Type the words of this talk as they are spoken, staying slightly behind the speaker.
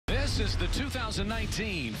is the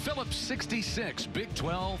 2019 Phillips 66 Big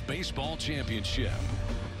 12 Baseball Championship.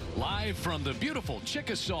 Live from the beautiful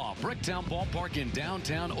Chickasaw Bricktown Ballpark in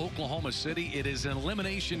downtown Oklahoma City, it is an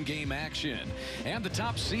elimination game action. And the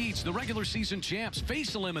top seeds, the regular season champs,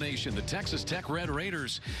 face elimination, the Texas Tech Red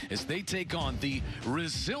Raiders, as they take on the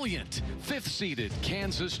resilient fifth-seeded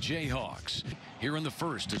Kansas Jayhawks. Here in the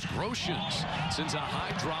first is Groshans. Sends a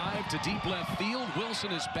high drive to deep left field.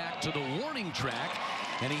 Wilson is back to the warning track,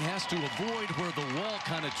 and he has to avoid where the wall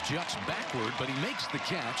kind of juts backward, but he makes the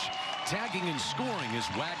catch. Tagging and scoring is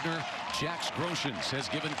Wagner. Jax Groshans has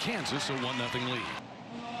given Kansas a 1-0 lead.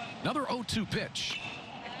 Another 0-2 pitch.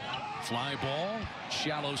 Fly ball,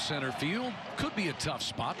 shallow center field. Could be a tough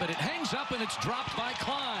spot, but it hangs up and it's dropped by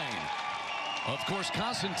Klein. Of course,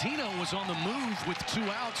 Cosentino was on the move with 2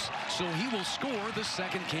 outs, so he will score the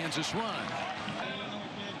second Kansas run.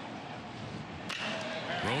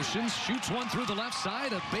 Groshans shoots one through the left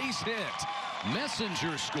side, a base hit.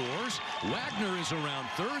 Messenger scores. Wagner is around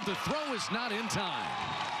third. The throw is not in time.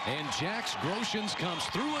 And Jax Groshans comes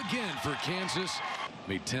through again for Kansas.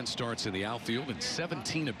 Made 10 starts in the outfield and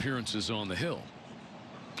 17 appearances on the hill.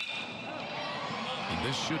 And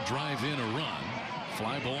this should drive in a run.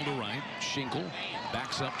 Fly ball to right. Schinkel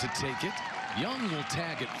backs up to take it. Young will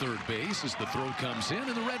tag at third base as the throw comes in,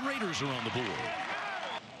 and the Red Raiders are on the board.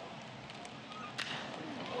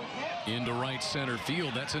 Into right center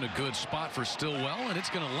field. That's in a good spot for Stillwell, and it's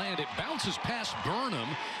going to land. It bounces past Burnham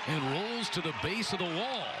and rolls to the base of the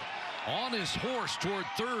wall. On his horse toward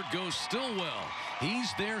third goes Stillwell.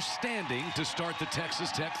 He's there standing to start the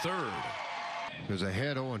Texas Tech third. There's a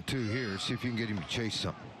head 0-2 here. See if you can get him to chase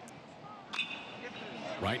something.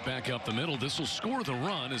 Right back up the middle. This will score the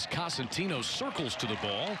run as Cosentino circles to the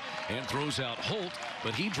ball and throws out Holt,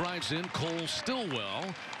 but he drives in Cole Stillwell,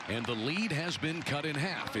 and the lead has been cut in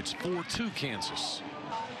half. It's 4-2 Kansas.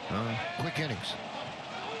 Quick innings.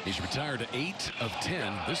 He's retired to 8 of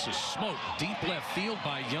 10. This is smoked deep left field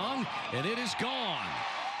by Young, and it is gone.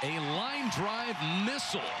 A line drive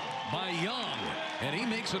missile by Young, and he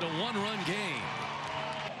makes it a 1-run game.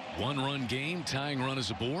 1-run game. Tying run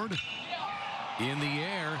is aboard. In the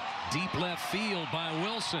air, deep left field by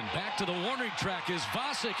Wilson. Back to the warning track is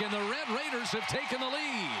Vosick, and the Red Raiders have taken the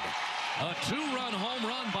lead. A 2-run home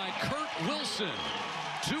run by Kurt Wilson.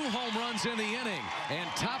 2 home runs in the inning, and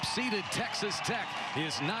top-seeded Texas Tech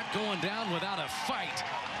is not going down without a fight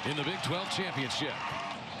in the Big 12 championship.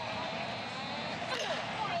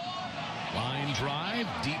 Line drive,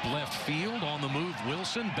 deep left field. On the move,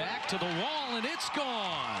 Wilson back to the wall, and it's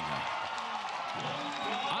gone.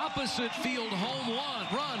 Opposite field home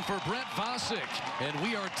run for Brett Vosick, and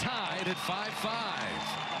we are tied at 5-5.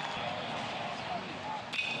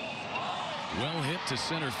 Well hit to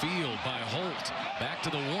center field by Holt. Back to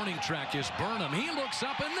the warning track is Burnham. He looks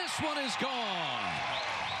up, and this one is gone.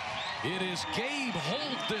 It is Gabe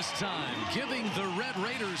Holt this time, giving the Red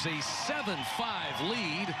Raiders a 7-5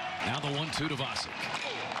 lead. Now the 1-2 to Vosick.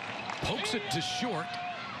 Pokes it to short.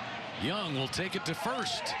 Young will take it to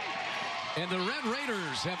first. And the Red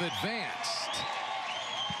Raiders have advanced.